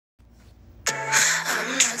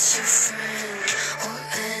your friend or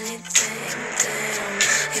anything. Damn,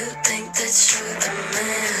 you think that you're the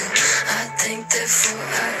man. I think therefore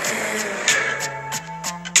I am.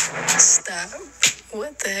 Stop.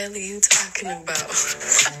 What the hell are you talking about?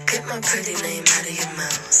 Get my pretty name out of your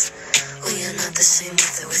mouth. We are not the same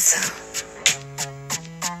with or without.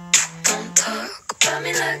 Don't talk about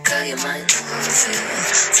me like how you might know how I feel.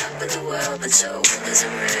 Top of the world, but your world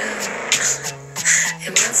isn't real.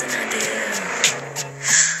 It wasn't ideal.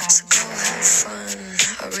 So go have fun.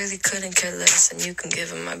 I really couldn't care less, and you can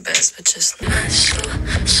give it my best, but just not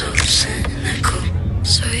so cynical.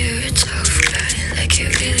 So you're a tough guy, like you're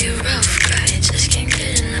really a rough guy. Just can't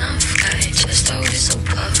get enough.